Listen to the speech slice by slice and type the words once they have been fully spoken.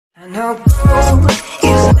No gold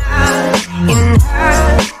is not in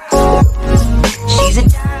her. She's a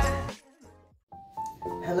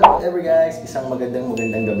Hello Everyguys! Isang magandang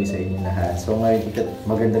gabi sa inyo lahat. So ngayon,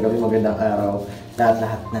 magandang gabi, magandang araw,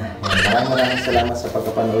 lahat na. Maraming salamat sa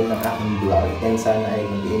pagkapanood ng aking vlog. And sana ay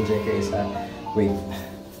mag-enjoy kayo sa... Wait.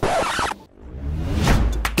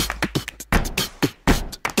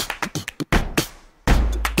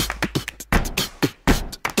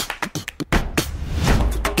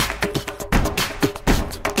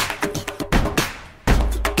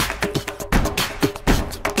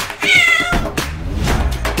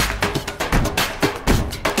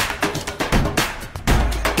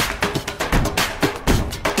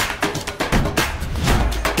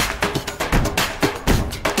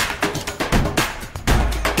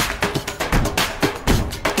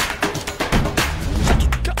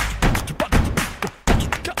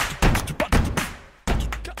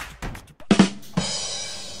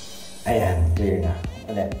 Ayan, clear na.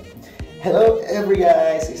 Ulit. Hello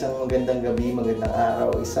Everyguys! Isang magandang gabi, magandang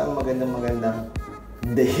araw, isang magandang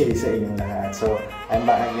day sa inyong lahat. So, I'm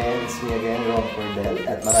back again. It's me again, Ron Cordell.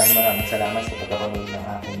 At maraming salamat sa pagkapanood ng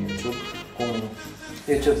aking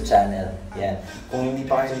YouTube channel. Yan. Kung hindi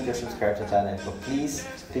pa kayo subscribe sa channel ko, please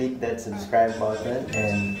click that subscribe button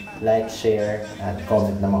and like, share, at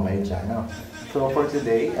comment naman kayo dyan. No? So, for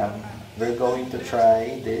today, we're going to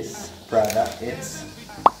try this product. It's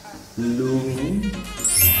Lumin.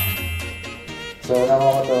 So,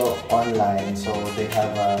 nakuha ko to online. So, they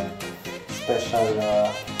have a special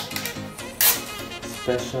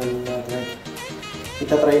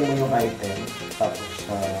itatry mo yung item. Tapos,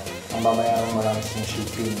 ang babayaran mo lang is yung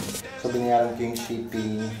shipping. So, binayaran ko yung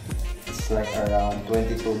shipping. It's like around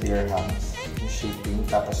 22 dirhams yung shipping.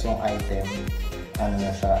 Tapos, yung item, ano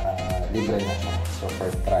na siya, libre na siya. So, for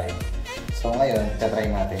try. So, ngayon, itatry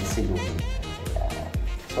natin si Lumin.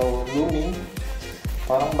 So, Lumin,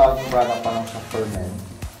 parang bagong product pa lang siya for men.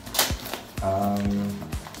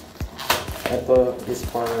 Ito is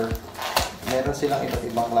for, meron silang iba't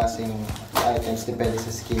ibang klaseng items, depende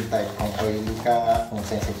sa skin type. Kung oily ka, kung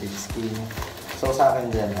sensitive skin. So, sa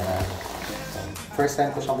akin dyan, first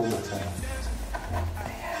time ko siyang bubuksan.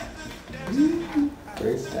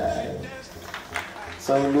 First time.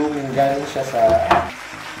 So, Lumin, galing siya sa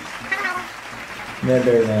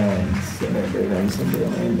Netherlands. Sa Netherlands. Hindi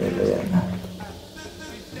yung NL. Ayan.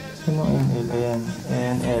 Sino NL? Ayan.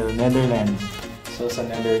 NL. Netherlands. So, sa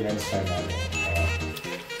Netherlands siya namin.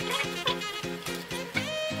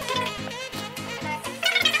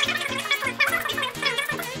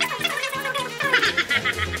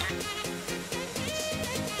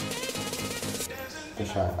 Ito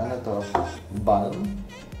siya. Ano to? Balm.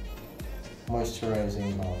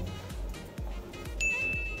 Moisturizing balm.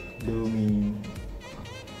 Lumin.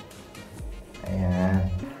 Ayan.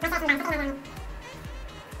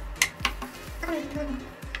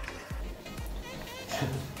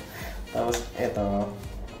 Tapos ito,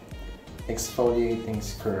 exfoliating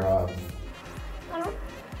scrub.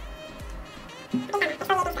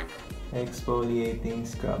 Exfoliating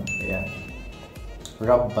scrub. Ayan.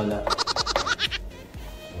 Rub pala.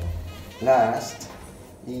 Last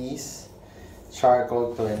is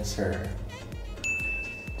charcoal cleanser.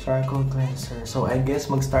 Charcoal cleanser. So, I guess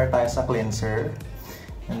mag-start tayo sa cleanser.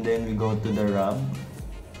 And then we go to the rub.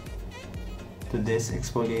 To this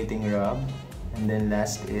exfoliating rub. And then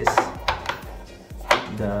last is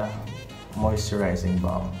the moisturizing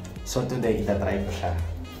balm. So, today, itatry ko siya.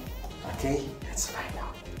 Okay? Let's find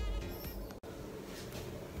out.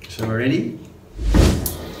 So, ready?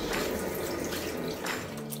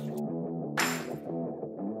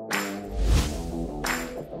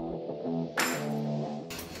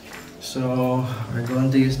 So, we're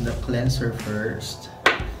going to use the cleanser first.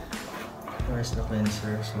 Where's the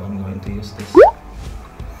cleanser? So, I'm going to use this.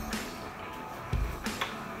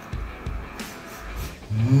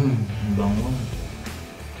 Bango.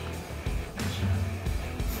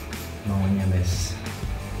 Bango niya, bes.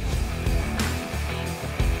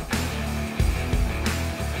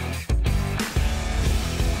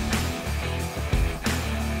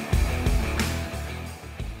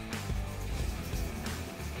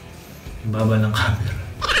 Baba ng camera.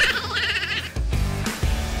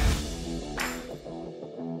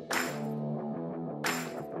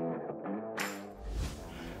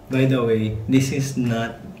 By the way, this is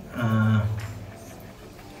not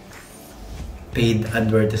paid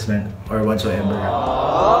advertisement or whatsoever.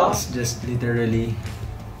 It's just literally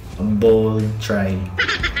a bold try.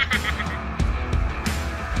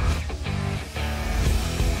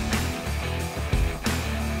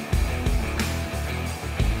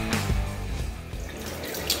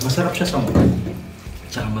 Masarap siya sa mukha.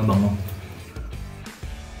 Tsaka mabango.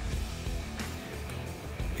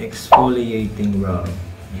 Exfoliating rub.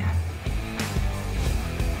 Yan.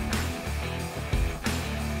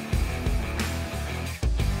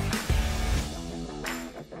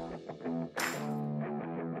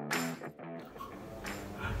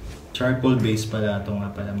 Charcoal base pala ito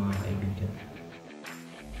nga pala mga kaibigan.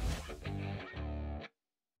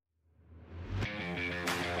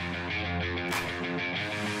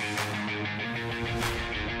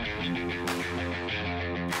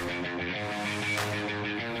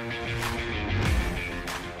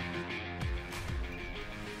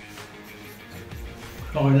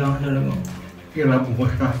 Kailangan na lang i-rub mo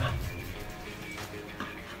siya.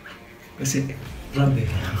 Kasi rub eh.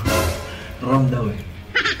 Rub daw eh.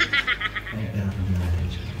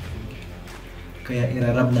 Kaya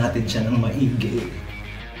i-rub natin siya ng maigi.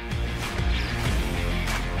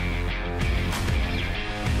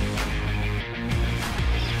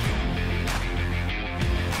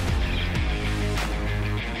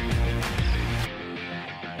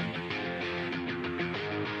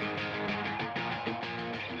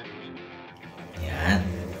 Yan.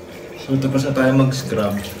 So tapos na tayo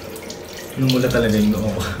mag-scrub. Numula talaga yung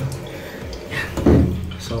noo ko. Yan.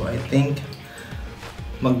 So I think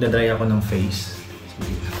magdadry ako ng face.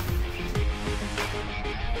 Sige.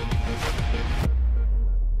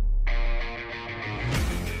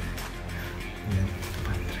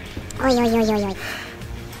 Oy.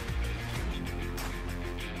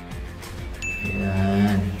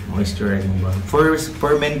 Ayan. Moisturizing balm. For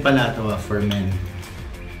men pala ito for men.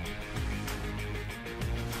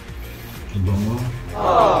 Bango.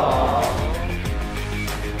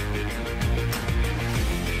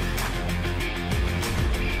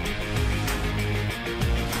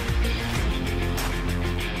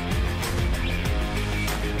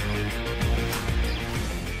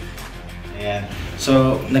 Ayan.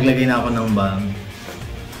 So, naglagay na ako ng balm.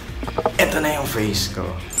 Ito na yung face ko.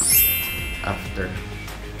 After.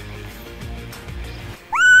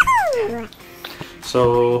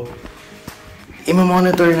 So,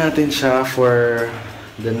 i-monitor natin siya for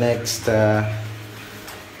the next,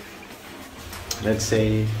 let's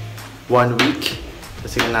say, 1 week.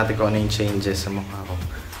 Kasi natin kung ano yung changes sa mukha ko.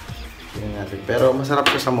 Natin. Pero masarap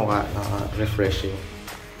siya sa mukha. Refreshing.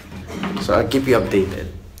 So, I'll keep you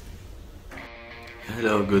updated.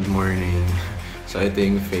 Hello, good morning. So, ito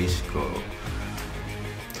yung face ko.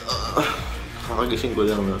 Kakagising ko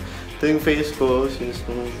lang. Ito yung face ko since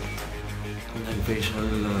nung nag-facial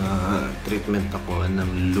treatment ako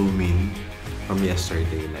ng Lumin from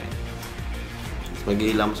yesterday night.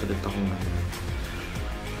 Mag-iilamos ulit akong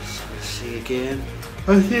sige.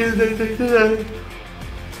 I'll see you later tonight.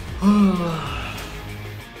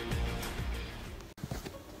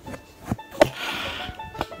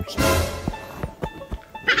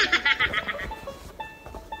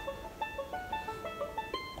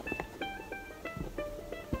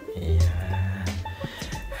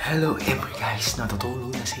 Hello Everyguys!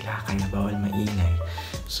 Natutulog na sila kaya bawal maingay.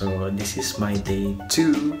 So this is my day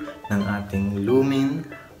 2 ng ating Lumin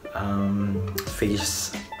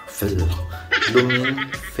Lumin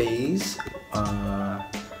face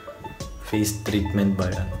treatment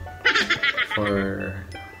ba yan? For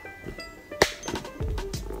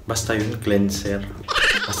basta yun, cleanser.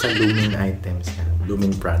 Basta Lumin items yan.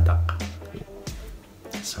 Lumin product.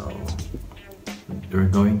 So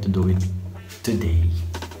we're going to do it today.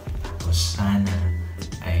 Sana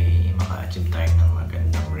ay maka-achieve tayo ng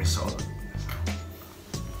magandang result.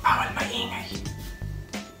 Bawal maingay.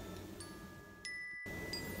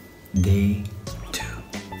 Day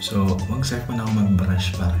 2. So, mag-start ko na ako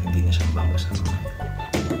mag-brush para hindi na siya bago sa mga.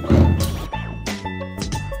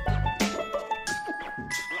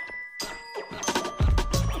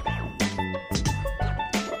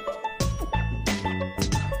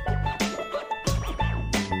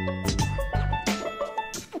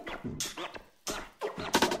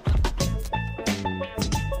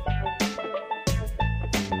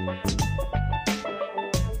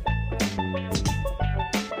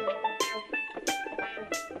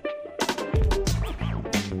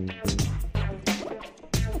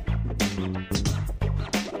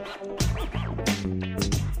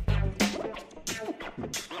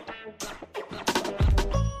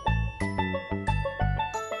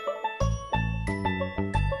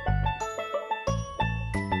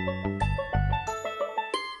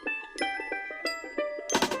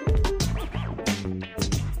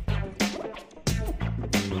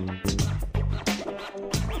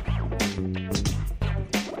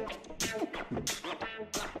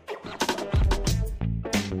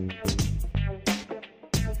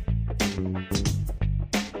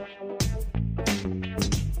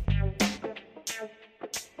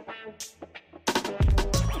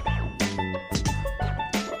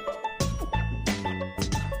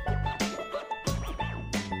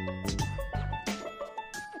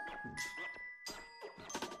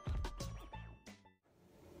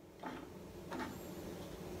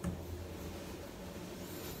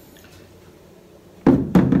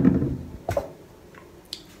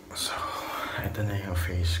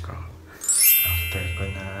 face ko. After ko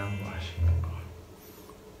na washing ko.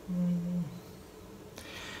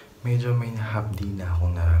 Medyo may nahapdi na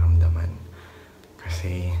akong nararamdaman.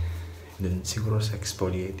 Kasi, dun siguro sa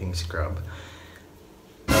exfoliating scrub.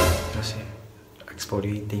 Kasi,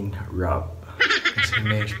 exfoliating rub. Kasi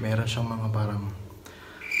meron siyang mga parang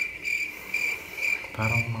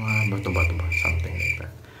mga bato-bato ba? Something like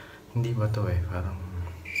that. Hindi bato eh. Parang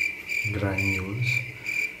granules.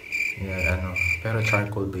 Yeah, pero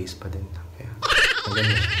charcoal base pa din. Kaya,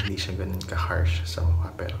 maganda siya. Hindi siya ganun ka-harsh sa mukha.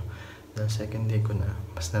 Pero, dahil second day ko na,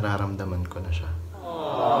 mas nararamdaman ko na siya.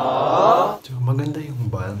 So, maganda yung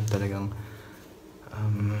balm. Talagang,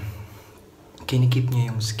 kinikip niya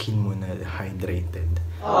yung skin mo na hydrated.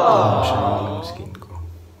 Ano siya yung skin ko.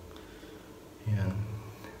 Yan.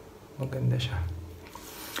 Maganda siya.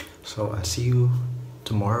 So, I'll see you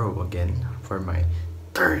tomorrow again for my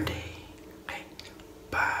third day. Okay.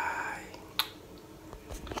 Bye.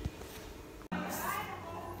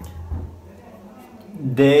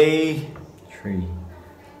 Day 3.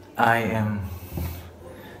 I am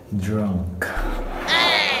drunk.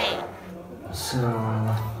 So,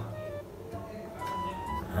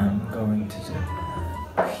 I'm going to do...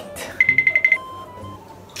 Wait.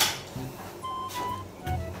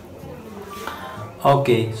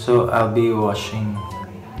 Okay, so I'll be brushing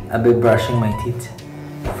my teeth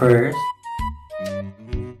first.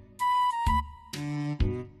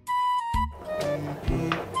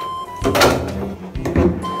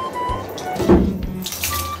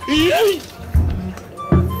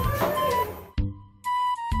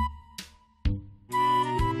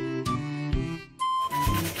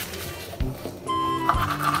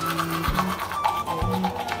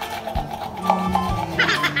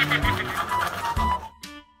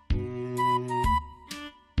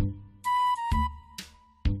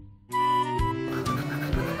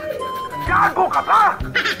 Gago ka ba?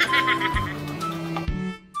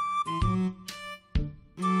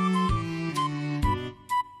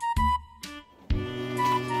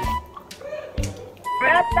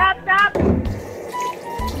 Tap!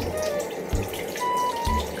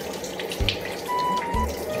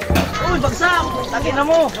 Uy, bagsak! Tangin na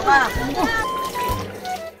mo!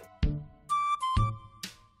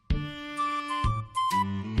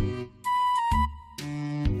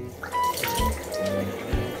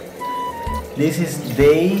 This is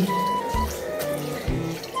day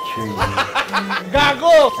 3.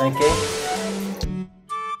 Gago! Okay?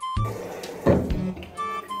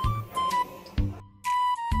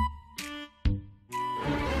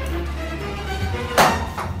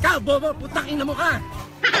 Bobo, putang ina mo ka!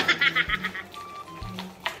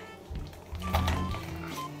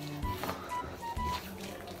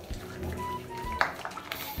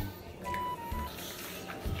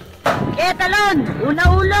 Talon!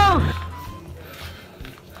 Una-ulo!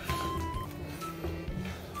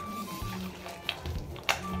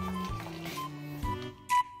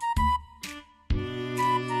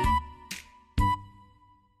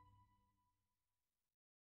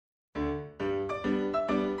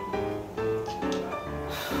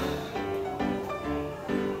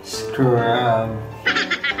 Scrub.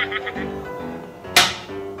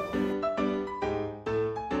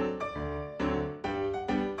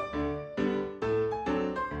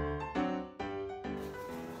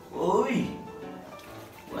 Uy!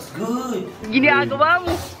 What's good? Ginagawa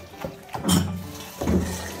mo!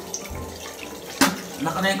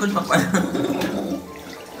 Naka-record pa pala.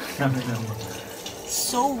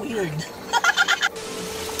 So weird.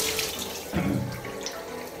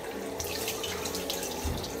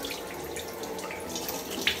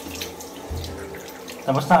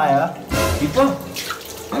 Tapos na kayo? Di pa.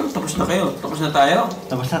 Ano, tapos na kayo? Tapos na tayo?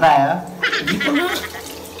 Tapos na tayo? Di pa nga.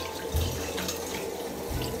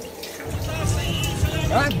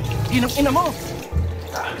 Yan! Inang-ina mo!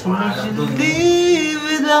 Leave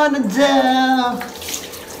without a doubt.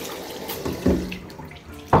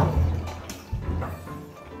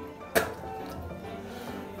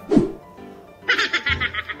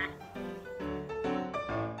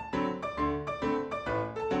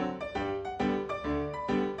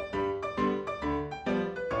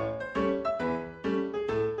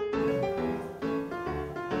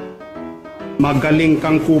 Magaling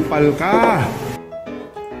kang kupal ka.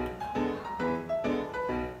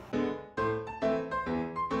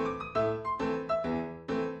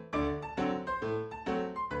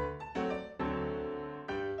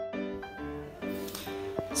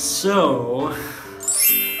 So,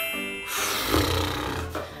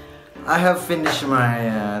 I have finished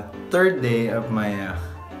my third day of my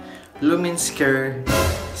Lumin Skin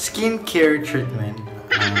Care treatment.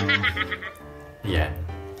 Yeah.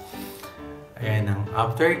 Ayan ang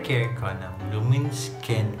aftercare ko ng Lumin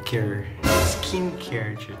Skin Care.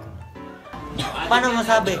 Skincare treatment. Paano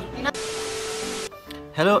masabi?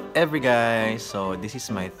 Hello Everyguys! So this is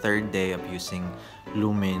my third day of using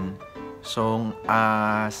Lumin. So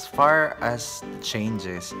as far as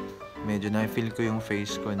changes, medyo na-feel ko yung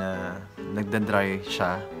face ko na nagda-dry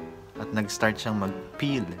siya at nag-start siyang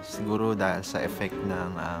mag-peel. Siguro dahil sa effect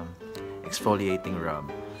ng exfoliating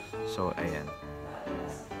rub. So ayan.